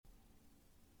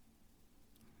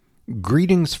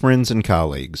Greetings, friends and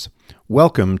colleagues.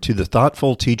 Welcome to the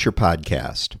Thoughtful Teacher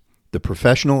Podcast, the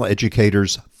professional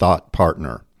educator's thought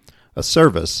partner, a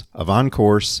service of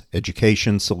OnCourse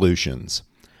Education Solutions.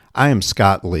 I am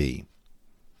Scott Lee.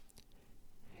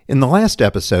 In the last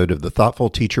episode of the Thoughtful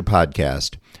Teacher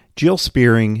Podcast, Jill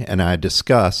Spearing and I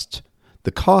discussed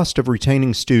the cost of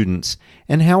retaining students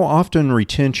and how often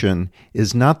retention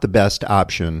is not the best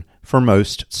option for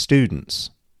most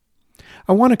students.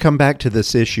 I want to come back to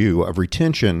this issue of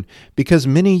retention because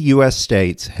many U.S.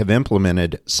 states have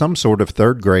implemented some sort of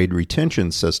third grade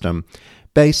retention system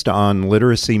based on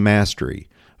literacy mastery,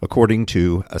 according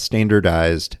to a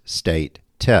standardized state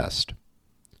test.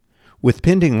 With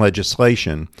pending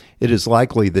legislation, it is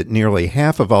likely that nearly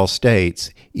half of all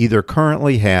states either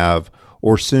currently have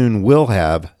or soon will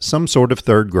have some sort of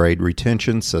third grade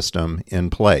retention system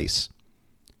in place.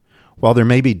 While there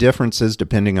may be differences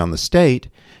depending on the state,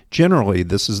 generally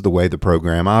this is the way the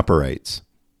program operates.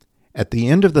 At the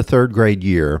end of the third grade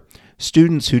year,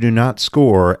 students who do not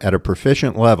score at a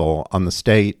proficient level on the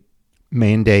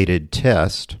state-mandated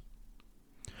test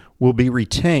will be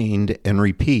retained and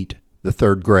repeat the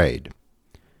third grade.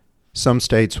 Some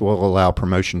states will allow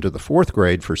promotion to the fourth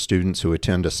grade for students who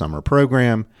attend a summer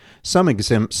program. Some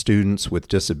exempt students with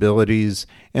disabilities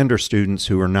and/or students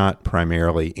who are not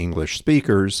primarily English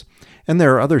speakers. And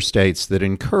there are other states that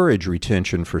encourage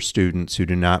retention for students who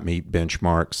do not meet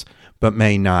benchmarks but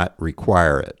may not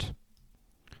require it.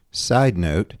 Side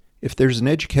note, if there's an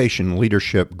education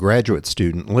leadership graduate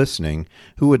student listening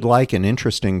who would like an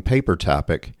interesting paper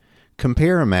topic,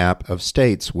 compare a map of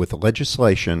states with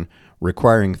legislation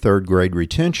requiring third grade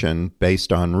retention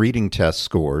based on reading test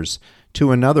scores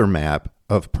to another map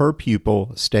of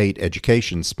per-pupil state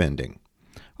education spending.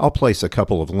 I'll place a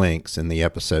couple of links in the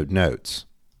episode notes.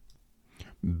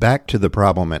 Back to the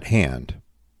problem at hand.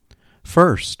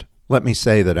 First, let me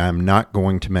say that I'm not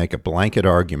going to make a blanket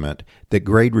argument that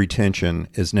grade retention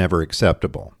is never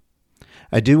acceptable.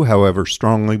 I do, however,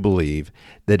 strongly believe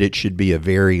that it should be a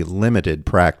very limited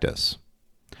practice.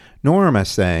 Nor am I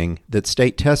saying that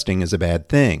state testing is a bad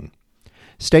thing.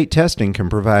 State testing can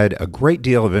provide a great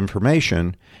deal of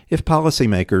information if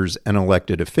policymakers and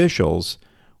elected officials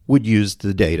would use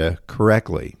the data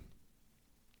correctly.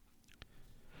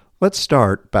 Let's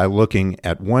start by looking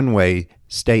at one way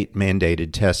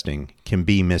state-mandated testing can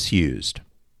be misused.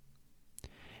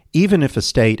 Even if a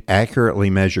state accurately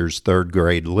measures third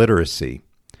grade literacy,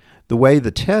 the way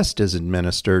the test is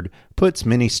administered puts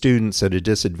many students at a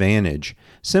disadvantage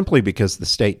simply because the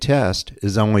state test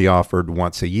is only offered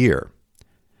once a year.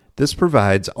 This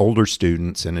provides older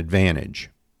students an advantage.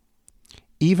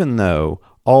 Even though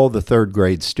all the third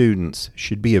grade students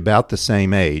should be about the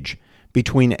same age,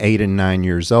 between 8 and 9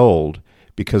 years old,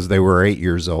 because they were 8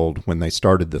 years old when they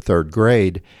started the third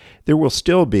grade, there will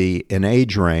still be an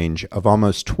age range of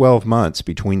almost 12 months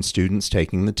between students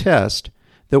taking the test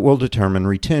that will determine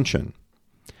retention.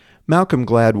 Malcolm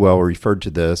Gladwell referred to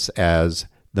this as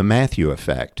the Matthew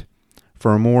effect.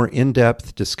 For a more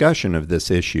in-depth discussion of this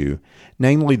issue,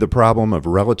 namely the problem of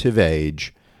relative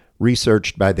age,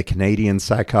 researched by the Canadian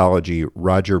psychology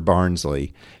Roger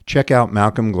Barnsley, check out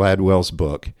Malcolm Gladwell's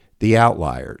book, The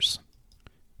Outliers.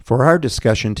 For our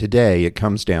discussion today, it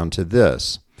comes down to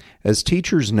this. As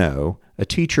teachers know, a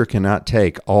teacher cannot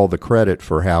take all the credit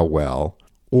for how well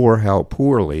or how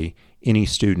poorly any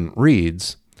student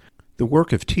reads. The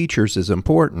work of teachers is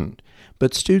important,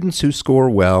 but students who score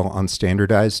well on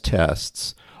standardized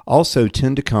tests also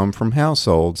tend to come from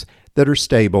households that are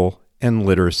stable and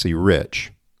literacy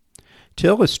rich. To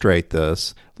illustrate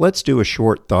this, let's do a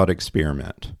short thought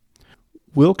experiment.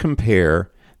 We'll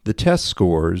compare the test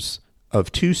scores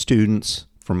of two students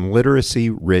from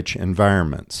literacy-rich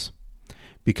environments,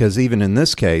 because even in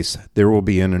this case, there will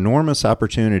be an enormous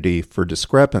opportunity for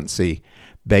discrepancy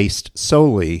based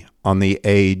solely on the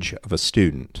age of a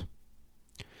student.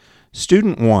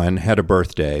 Student 1 had a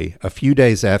birthday a few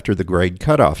days after the grade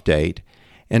cutoff date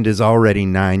and is already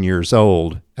 9 years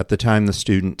old at the time the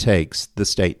student takes the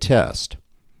state test.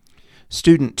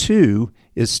 Student 2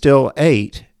 is still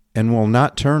 8 and will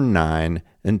not turn 9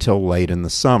 until late in the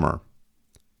summer.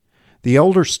 The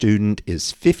older student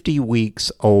is 50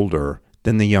 weeks older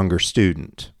than the younger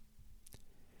student.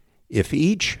 If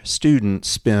each student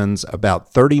spends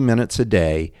about 30 minutes a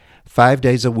day, 5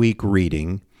 days a week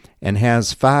reading, and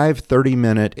has 5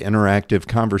 30-minute interactive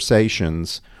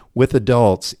conversations with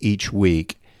adults each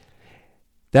week,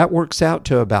 that works out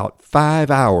to about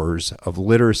 5 hours of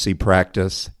literacy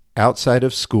practice outside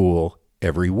of school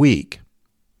every week.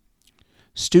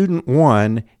 Student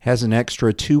 1 has an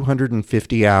extra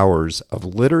 250 hours of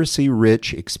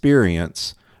literacy-rich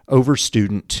experience over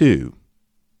Student 2.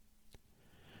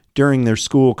 During their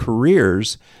school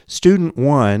careers, student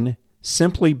 1,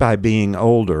 simply by being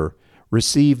older,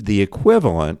 received the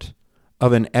equivalent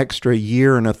of an extra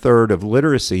year and a third of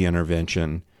literacy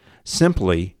intervention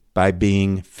simply by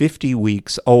being 50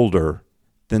 weeks older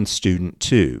than student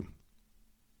 2.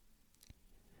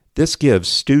 This gives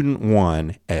student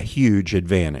 1 a huge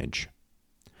advantage.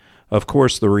 Of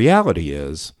course, the reality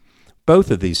is,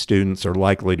 both of these students are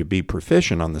likely to be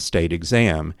proficient on the state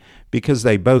exam because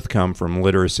they both come from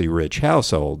literacy-rich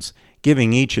households,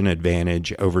 giving each an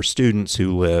advantage over students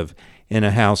who live in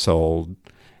a household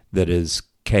that is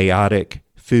chaotic,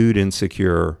 food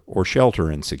insecure, or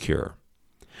shelter insecure.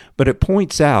 But it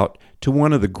points out to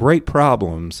one of the great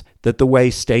problems that the way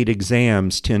state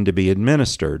exams tend to be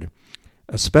administered,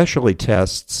 especially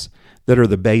tests that are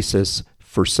the basis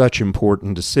for such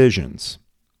important decisions.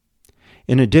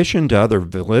 In addition to other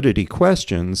validity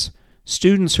questions,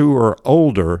 students who are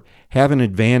older have an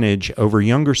advantage over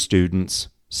younger students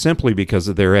simply because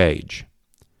of their age.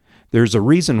 There's a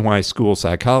reason why school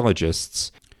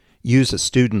psychologists use a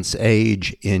student's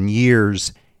age in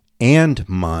years and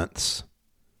months,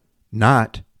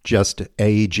 not just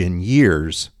age in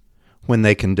years, when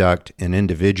they conduct an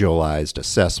individualized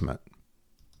assessment.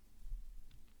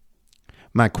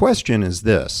 My question is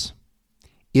this: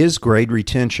 is grade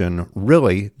retention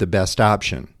really the best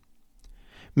option?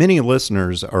 Many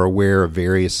listeners are aware of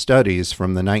various studies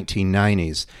from the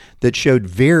 1990s that showed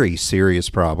very serious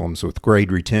problems with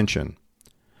grade retention.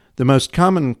 The most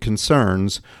common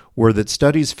concerns were that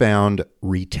studies found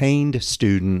retained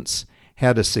students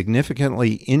had a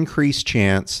significantly increased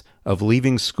chance of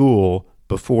leaving school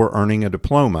before earning a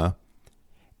diploma,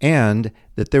 and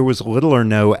that there was little or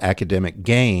no academic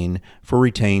gain for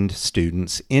retained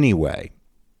students anyway.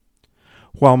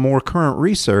 While more current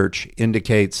research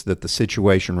indicates that the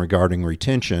situation regarding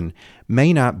retention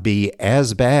may not be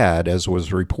as bad as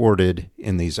was reported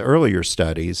in these earlier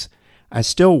studies, I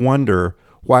still wonder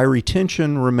why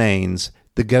retention remains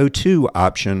the go-to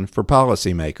option for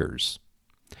policymakers.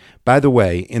 By the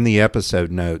way, in the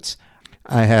episode notes,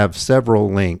 I have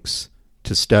several links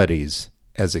to studies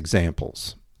as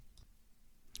examples.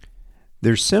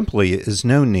 There simply is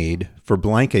no need for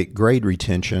blanket grade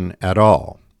retention at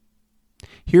all.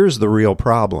 Here's the real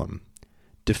problem.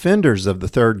 Defenders of the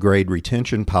third grade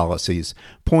retention policies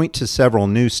point to several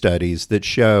new studies that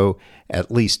show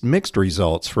at least mixed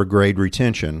results for grade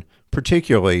retention,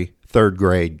 particularly third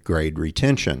grade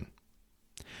retention.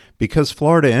 Because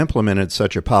Florida implemented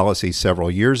such a policy several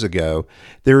years ago,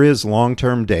 there is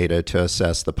long-term data to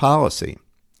assess the policy.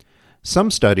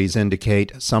 Some studies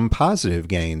indicate some positive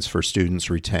gains for students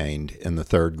retained in the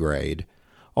third grade,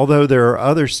 although there are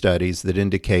other studies that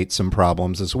indicate some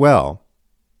problems as well.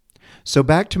 So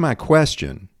back to my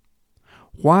question,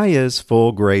 why is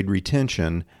full grade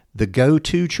retention the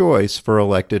go-to choice for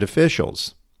elected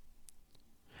officials?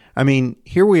 I mean,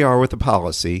 here we are with a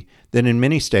policy that in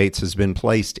many states has been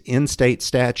placed in state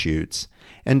statutes,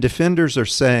 and defenders are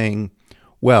saying,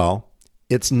 well,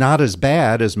 it's not as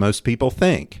bad as most people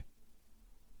think.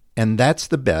 And that's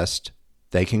the best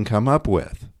they can come up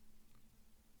with.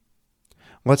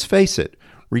 Let's face it,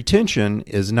 retention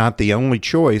is not the only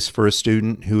choice for a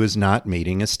student who is not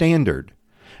meeting a standard.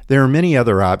 There are many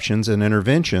other options and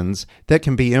interventions that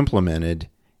can be implemented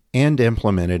and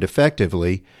implemented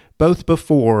effectively both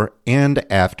before and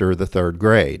after the third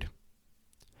grade.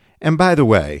 And by the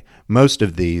way, most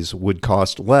of these would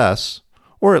cost less,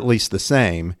 or at least the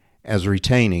same, as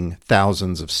retaining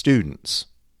thousands of students.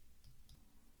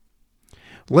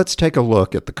 Let's take a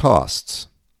look at the costs.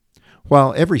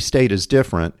 While every state is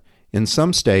different, in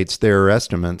some states there are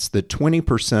estimates that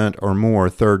 20% or more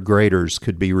third graders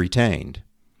could be retained.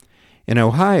 In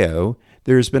Ohio,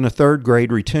 there has been a third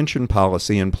grade retention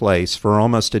policy in place for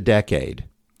almost a decade.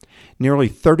 Nearly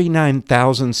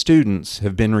 39,000 students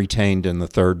have been retained in the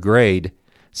third grade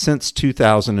since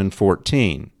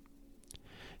 2014.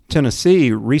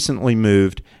 Tennessee recently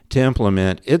moved to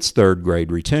implement its third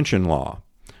grade retention law.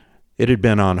 It had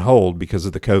been on hold because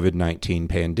of the COVID-19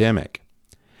 pandemic.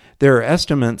 There are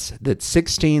estimates that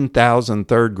 16,000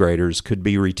 third graders could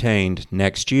be retained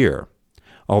next year,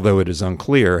 although it is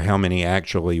unclear how many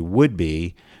actually would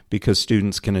be because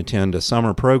students can attend a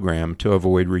summer program to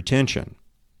avoid retention.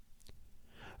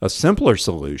 A simpler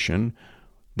solution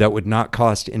that would not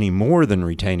cost any more than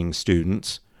retaining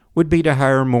students would be to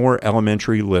hire more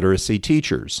elementary literacy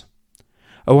teachers.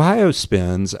 Ohio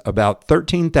spends about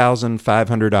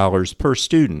 $13,500 per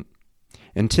student,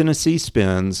 and Tennessee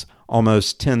spends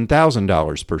almost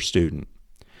 $10,000 per student.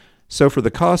 So for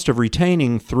the cost of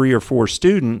retaining 3 or 4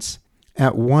 students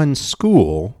at one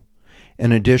school,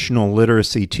 an additional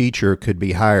literacy teacher could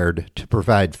be hired to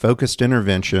provide focused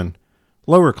intervention,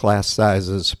 lower class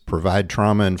sizes, provide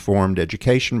trauma-informed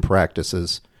education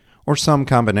practices, or some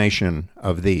combination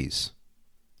of these.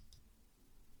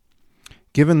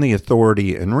 Given the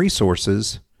authority and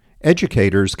resources,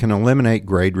 educators can eliminate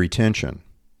grade retention.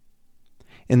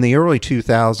 In the early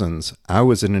 2000s, I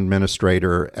was an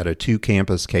administrator at a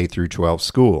two-campus K-12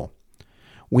 school.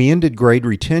 We ended grade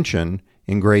retention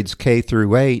in grades K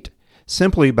through 8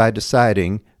 simply by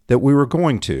deciding that we were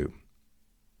going to.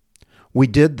 We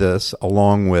did this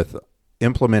along with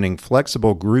implementing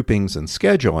flexible groupings and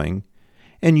scheduling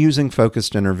and using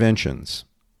focused interventions.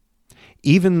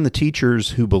 Even the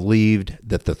teachers who believed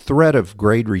that the threat of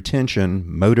grade retention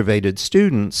motivated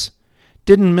students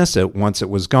didn't miss it once it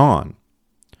was gone.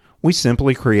 We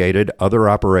simply created other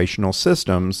operational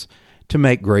systems to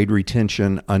make grade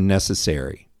retention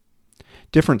unnecessary.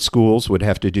 Different schools would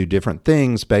have to do different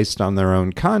things based on their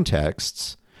own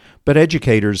contexts, but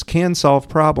educators can solve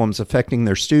problems affecting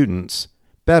their students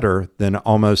better than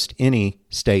almost any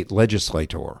state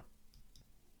legislator.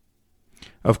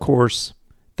 Of course,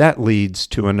 that leads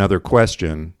to another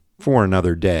question for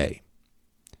another day.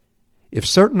 If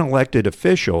certain elected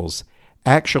officials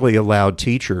actually allowed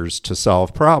teachers to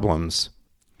solve problems,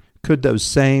 could those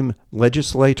same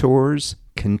legislators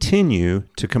continue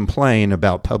to complain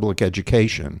about public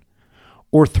education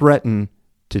or threaten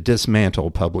to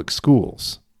dismantle public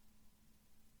schools?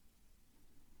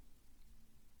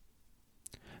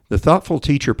 The Thoughtful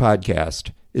Teacher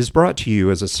Podcast is brought to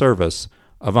you as a service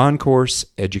of OnCourse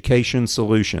Education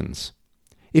Solutions.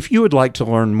 If you would like to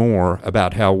learn more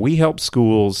about how we help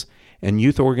schools and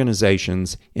youth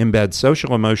organizations embed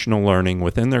social-emotional learning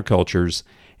within their cultures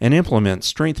and implement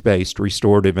strength-based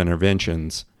restorative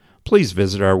interventions, please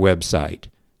visit our website,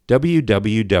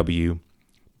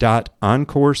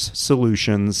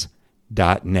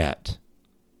 www.encoursesolutions.net.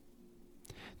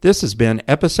 This has been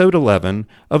Episode 11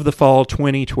 of the Fall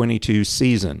 2022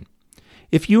 season.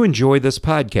 If you enjoy this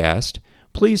podcast,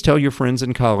 please tell your friends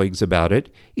and colleagues about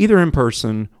it, either in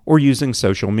person or using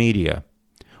social media.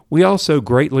 We also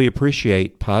greatly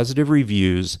appreciate positive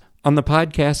reviews on the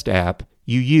podcast app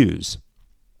you use.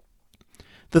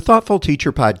 The Thoughtful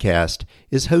Teacher Podcast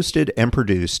is hosted and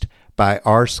produced by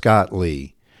R. Scott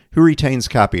Lee, who retains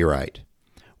copyright.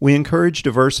 We encourage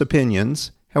diverse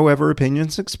opinions. However,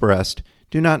 opinions expressed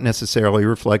do not necessarily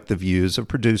reflect the views of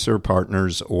producer,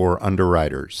 partners, or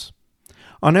underwriters.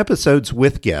 On episodes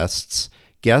with guests,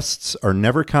 guests are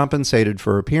never compensated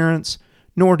for appearance,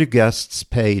 nor do guests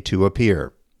pay to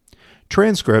appear.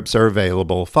 Transcripts are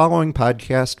available following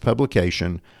podcast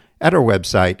publication at our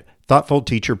website,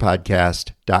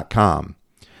 thoughtfulteacherpodcast.com.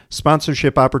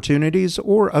 Sponsorship opportunities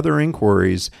or other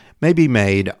inquiries may be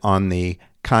made on the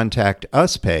Contact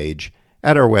Us page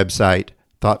at our website,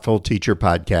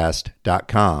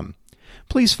 thoughtfulteacherpodcast.com.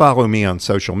 Please follow me on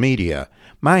social media.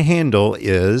 My handle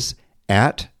is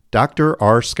at Dr.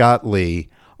 R. Scott Lee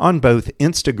on both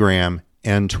Instagram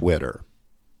and Twitter.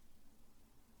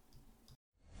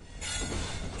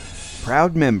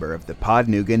 Proud member of the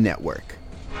Podnuga Network.